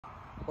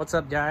What's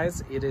up,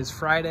 guys? It is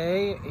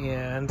Friday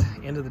and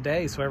end of the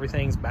day, so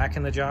everything's back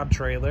in the job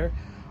trailer.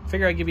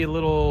 Figure I'd give you a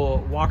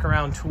little walk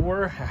around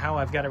tour of how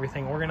I've got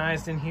everything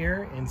organized in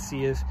here and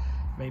see if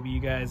maybe you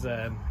guys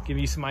give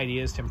you some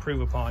ideas to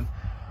improve upon.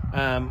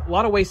 A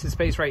lot of wasted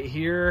space right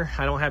here.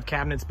 I don't have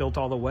cabinets built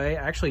all the way.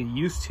 I actually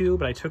used to,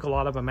 but I took a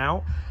lot of them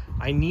out.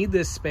 I need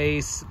this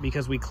space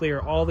because we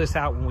clear all this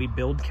out when we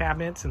build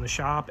cabinets in the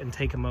shop and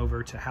take them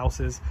over to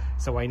houses.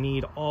 So I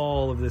need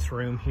all of this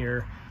room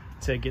here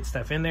to get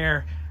stuff in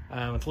there.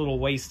 It's a little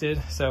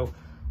wasted. So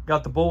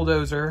got the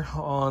bulldozer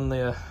on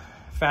the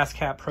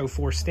FastCap Pro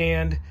 4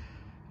 stand.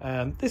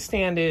 This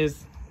stand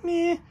is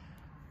meh.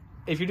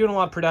 If you're doing a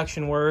lot of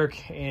production work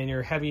and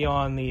you're heavy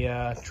on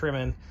the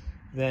trimming,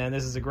 then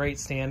this is a great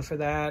stand for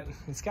that.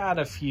 It's got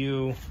a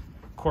few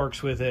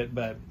quirks with it,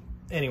 but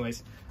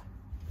anyways.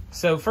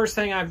 So first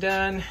thing I've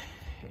done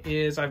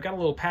is I've got a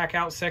little pack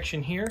out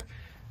section here.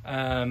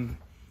 And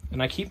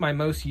I keep my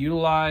most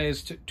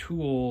utilized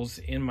tools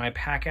in my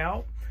pack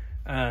out.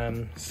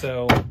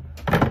 So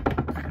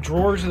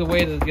drawers are the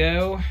way to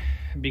go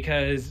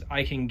because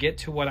I can get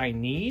to what I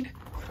need.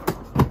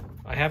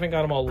 I haven't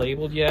got them all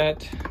labeled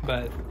yet,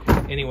 but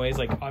anyways,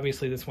 like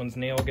obviously this one's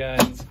nail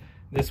guns,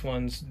 this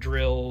one's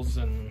drills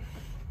and,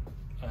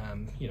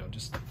 you know,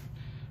 just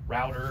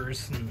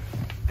routers and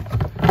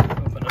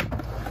open them.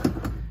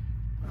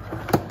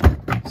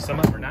 Some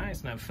of them are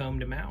nice and I've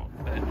foamed them out,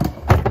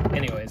 but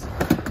anyways,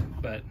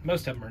 but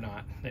most of them are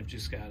not. They've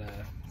just got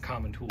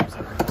common tools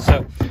in them.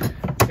 So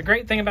the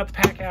great thing about the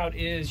pack out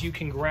is you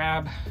can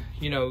grab,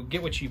 you know,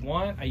 get what you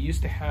want.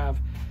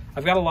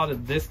 I've got a lot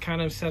of this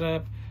kind of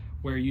setup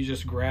where you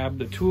just grab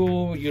the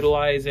tool,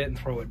 utilize it, and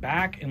throw it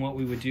back. And what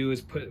we would do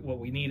is put what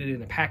we needed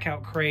in a pack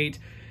out crate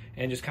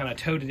and just kind of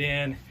tote it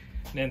in and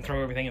then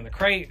throw everything in the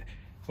crate.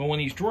 But when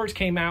these drawers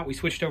came out, we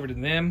switched over to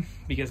them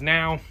because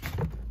now,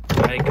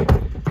 like,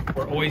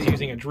 we're always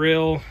using a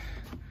drill,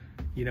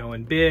 you know,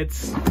 and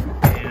bits,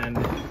 and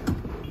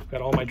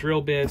got all my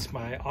drill bits,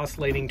 my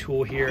oscillating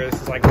tool here. This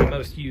is like my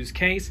most used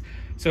case.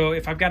 So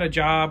if I've got a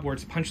job where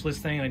it's a punch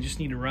list thing and I just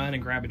need to run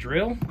and grab a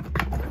drill,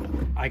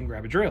 I can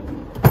grab a drill.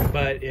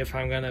 But if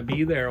I'm gonna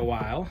be there a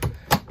while,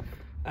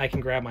 I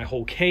can grab my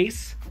whole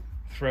case,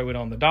 throw it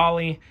on the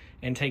dolly,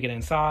 and take it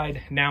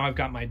inside. Now I've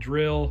got my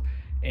drill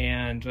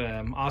and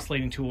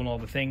oscillating tool and all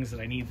the things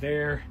that I need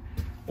there.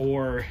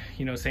 Or,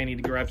 you know, say I need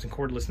to grab some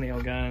cordless nail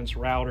guns,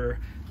 router,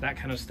 that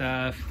kind of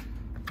stuff,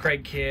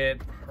 Kreg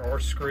kit or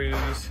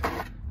screws.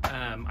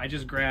 I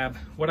just grab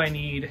what I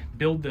need,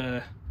 build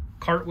the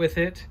cart with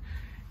it,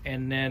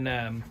 and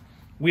then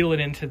wheel it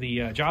into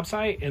the job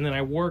site, and then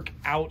I work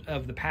out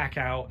of the pack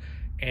out,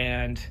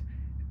 and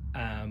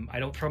I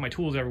don't throw my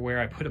tools everywhere.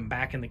 I put them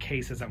back in the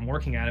case as I'm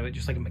working out of it,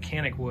 just like a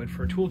mechanic would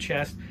for a tool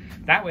chest.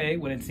 That way,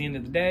 when it's the end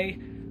of the day,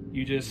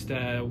 you just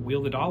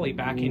wheel the dolly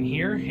back in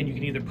here, and you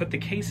can either put the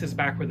cases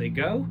back where they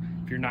go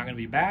if you're not going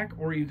to be back,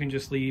 or you can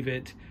just leave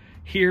it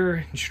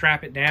here and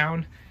strap it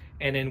down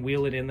and then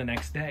wheel it in the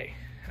next day.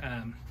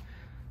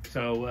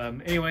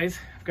 Anyways,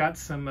 I've got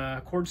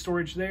some cord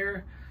storage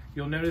there.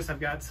 You'll notice I've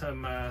got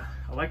some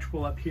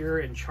electrical up here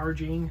and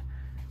charging,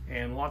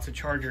 and lots of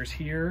chargers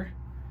here,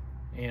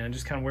 and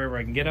just kind of wherever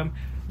I can get them.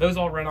 Those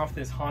all run off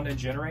this Honda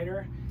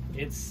generator.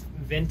 It's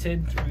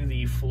vented through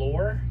the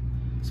floor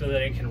so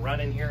that it can run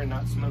in here and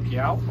not smoke you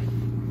out.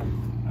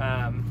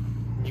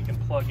 You can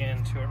plug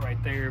into it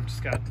right there.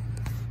 Just got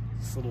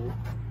this little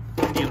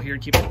deal here to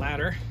keep the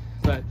ladder.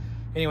 But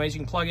anyways,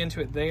 you can plug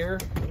into it there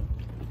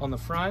on the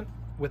front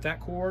with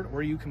that cord,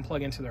 or you can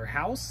plug into their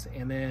house,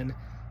 and then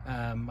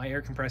my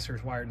air compressor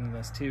is wired into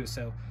this too.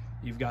 So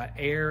you've got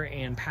air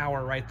and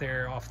power right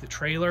there off the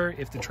trailer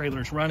if the trailer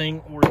is running,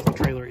 or if the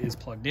trailer is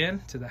plugged in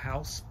to the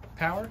house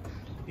power.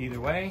 Either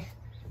way,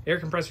 air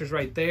compressor's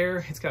right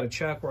there. It's got a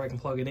chuck where I can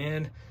plug it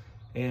in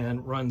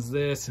and runs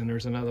this, and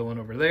there's another one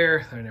over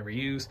there that I never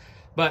use.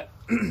 But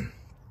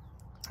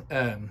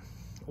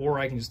or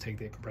I can just take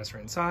the compressor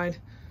inside.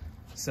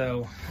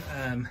 So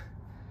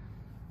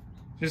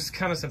just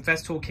kind of some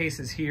Festool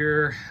cases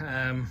here.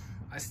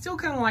 I still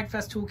kind of like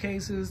Festool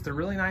cases. They're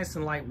really nice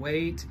and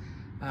lightweight,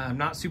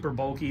 not super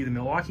bulky. The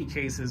Milwaukee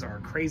cases are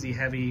crazy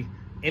heavy,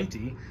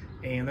 empty,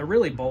 and they're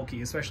really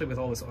bulky, especially with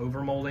all this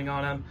overmolding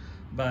on them.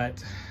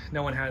 But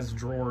no one has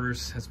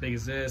drawers as big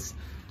as this.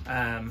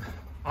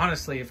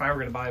 Honestly, if I were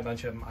gonna buy a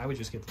bunch of them, I would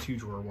just get the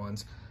 2-drawer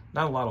ones.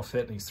 Not a lot will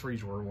fit in these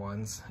 3-drawer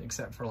ones,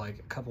 except for like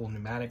a couple of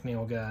pneumatic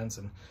nail guns,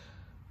 and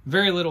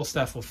very little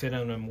stuff will fit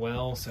on them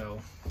well,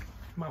 so you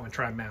might want to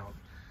try them out.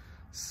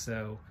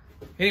 So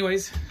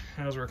anyways,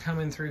 as we're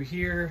coming through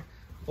here,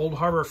 Old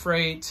Harbor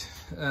Freight,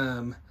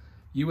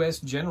 US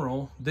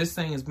General. This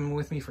thing has been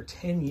with me for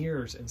 10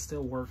 years and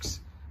still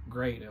works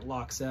great. It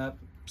locks up.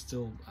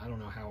 Still, I don't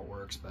know how it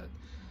works, but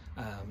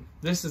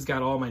this has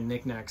got all my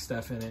knick-knack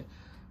stuff in it.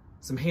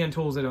 Some hand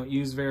tools I don't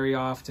use very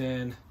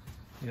often,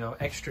 you know,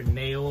 extra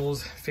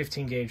nails,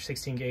 15 gauge,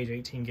 16 gauge,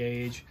 18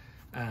 gauge,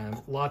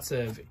 lots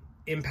of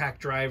impact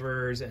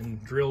drivers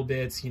and drill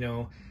bits. You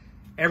know,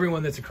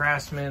 everyone that's a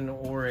craftsman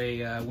or a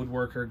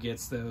woodworker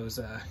gets those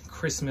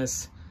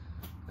Christmas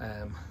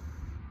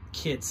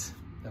kits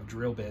of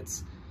drill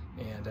bits,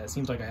 and it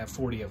seems like I have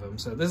 40 of them.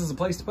 So this is a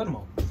place to put them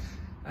all.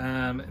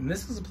 And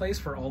this is a place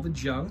for all the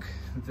junk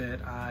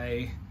that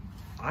I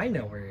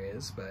know where it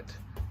is, but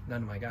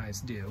none of my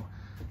guys do.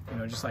 You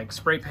know, just like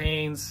spray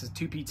paints,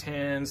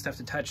 2P10, stuff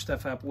to touch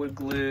stuff up, wood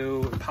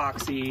glue,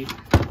 epoxy,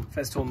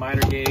 Festool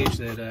miter gauge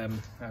that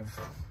I've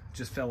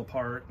just fell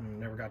apart and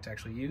never got to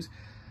actually use.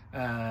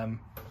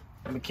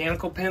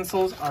 Mechanical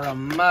pencils are a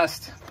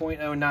must.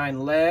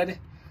 0.09 lead.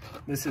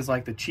 This is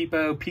like the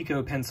cheapo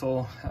Pico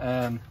pencil.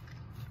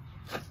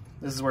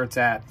 This is where it's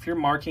at. If you're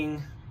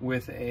marking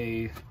with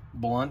a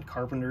blunt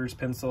carpenter's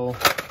pencil,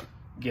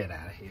 get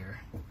out of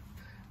here.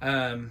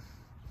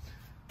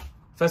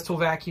 Festool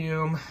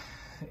vacuum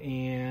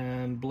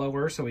and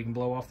blower so we can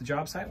blow off the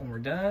job site when we're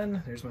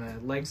done. There's my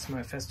legs to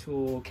my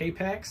Festool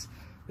Capex.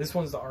 This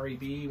one's the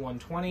REB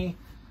 120.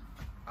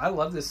 I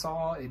love this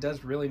saw. It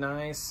does really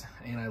nice,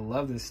 and I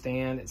love this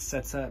stand. It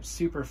sets up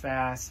super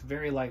fast,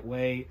 very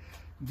lightweight.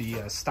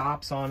 The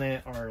stops on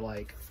it are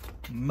like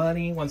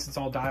money once it's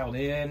all dialed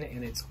in,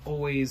 and it's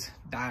always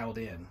dialed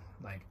in.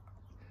 Like,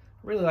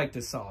 really like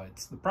this saw.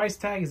 It's the price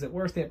tag. Is it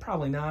worth it?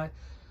 Probably not.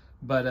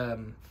 But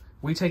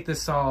we take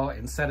this saw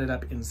and set it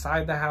up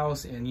inside the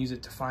house and use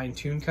it to fine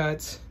tune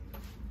cuts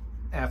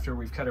after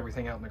we've cut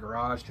everything out in the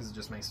garage, because it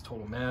just makes a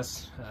total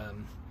mess.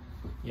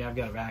 Yeah, I've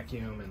got a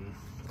vacuum and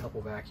a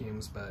couple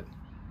vacuums, but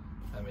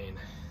I mean,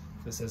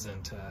 this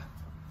isn't,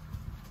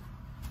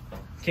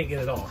 can't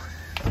get it all.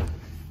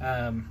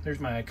 There's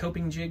my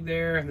coping jig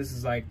there. This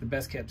is like the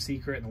best kept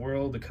secret in the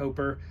world, the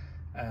coper.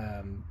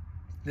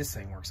 This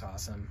thing works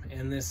awesome.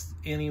 And this,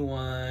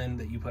 anyone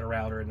that you put a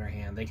router in their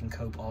hand, they can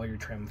cope all your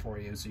trim for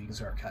you so you can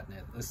start cutting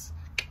it. This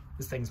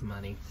thing's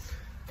money.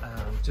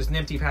 Just an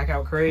empty pack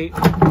out crate.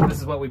 This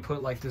is what we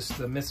put like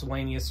the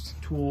miscellaneous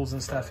tools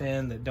and stuff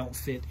in that don't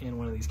fit in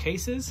one of these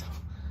cases.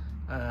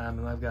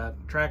 And I've got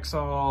track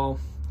saw,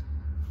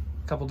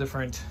 a couple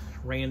different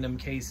random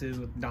cases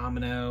with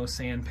domino,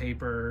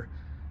 sandpaper,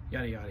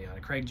 yada yada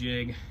yada, Craig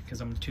jig, because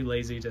I'm too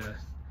lazy to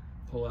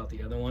pull out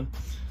the other one.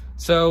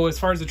 So as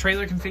far as the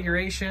trailer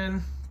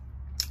configuration,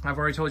 I've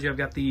already told you I've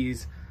got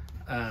these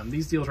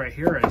deals right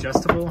here are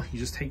adjustable. You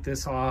just take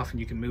this off and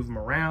you can move them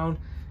around,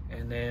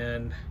 and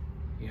then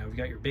you know, you've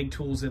got your big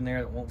tools in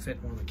there that won't fit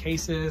in one of the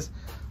cases.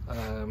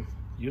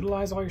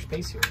 Utilize all your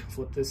space here.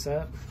 Flip this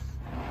up.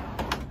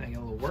 I got a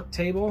little work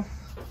table,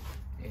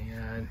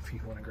 and if you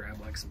want to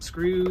grab like some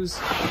screws,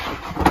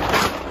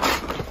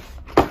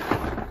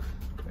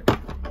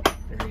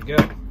 there you go.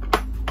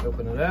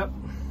 Open it up.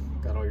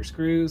 Got all your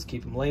screws.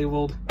 Keep them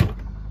labeled.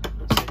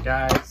 So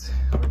guys,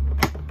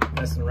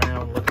 messing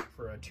around looking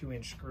for a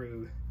 2-inch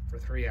screw for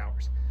 3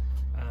 hours.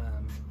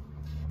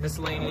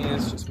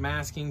 Miscellaneous, just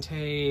masking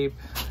tape,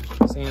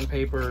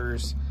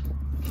 sandpapers,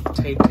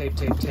 tape,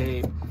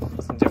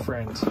 some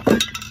different,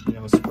 you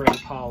know, spray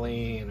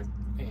poly and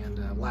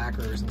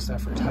lacquers and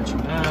stuff for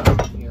touching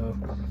up. You know,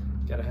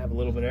 gotta have a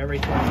little bit of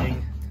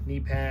everything.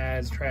 Knee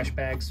pads, trash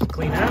bags to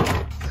clean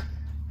up,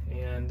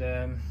 and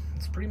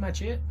that's pretty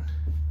much it.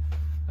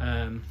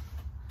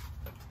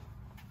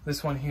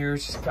 This one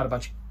here's just got a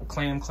bunch of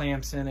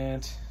clamps in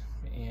it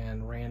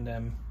and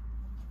random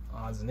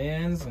odds and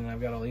ends, and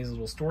I've got all these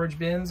little storage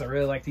bins. I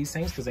really like these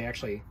things because they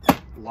actually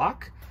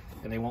lock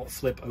and they won't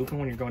flip open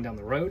when you're going down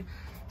the road.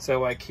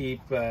 So I keep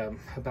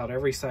about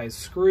every size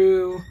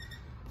screw,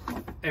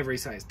 every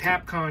size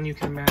Tapcon you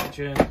can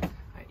imagine.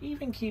 I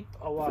even keep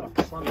a lot of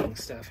plumbing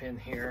stuff in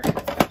here,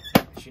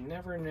 but you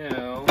never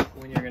know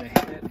when you're gonna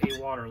hit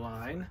a water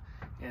line,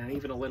 and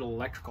even a little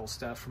electrical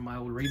stuff from my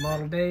old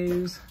remodel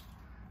days.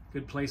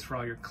 Good place for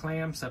all your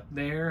clamps up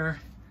there.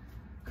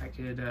 I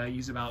could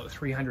use about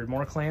 300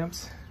 more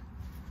clamps.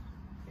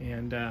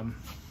 And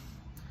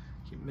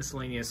keep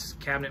miscellaneous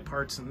cabinet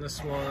parts in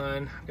this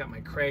one. I've got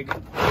my Craig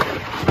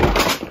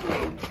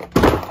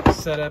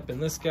set up in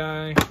this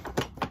guy.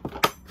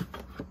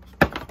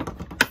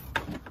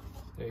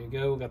 There you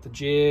go, got the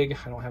jig.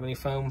 I don't have any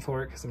foam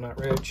for it because I'm not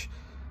rich.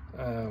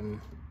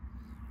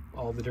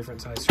 All the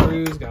different size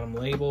screws, got them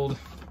labeled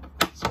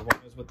so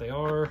everyone knows what they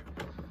are.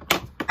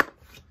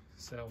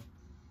 So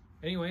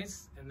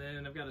anyways, and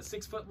then I've got a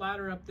 6-foot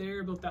ladder up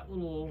there, built that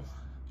little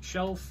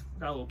shelf,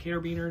 got a little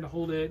carabiner to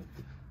hold it,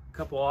 a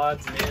couple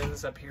odds and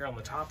ends up here on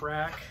the top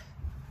rack,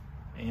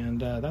 and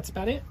that's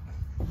about it.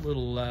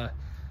 Little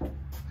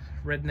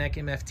redneck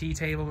MFT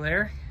table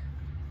there.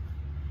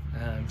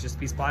 Just a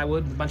piece of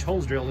plywood with a bunch of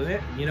holes drilled in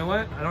it. You know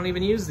what? I don't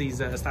even use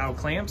these style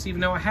clamps,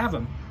 even though I have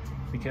them,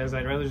 because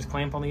I'd rather just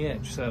clamp on the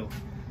edge. So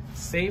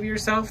save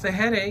yourself the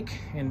headache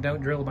and don't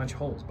drill a bunch of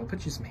holes, but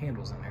put you some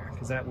handles in there,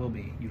 because that will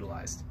be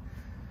utilized.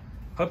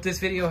 Hope this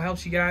video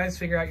helps you guys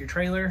figure out your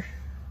trailer,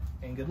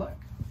 and good luck.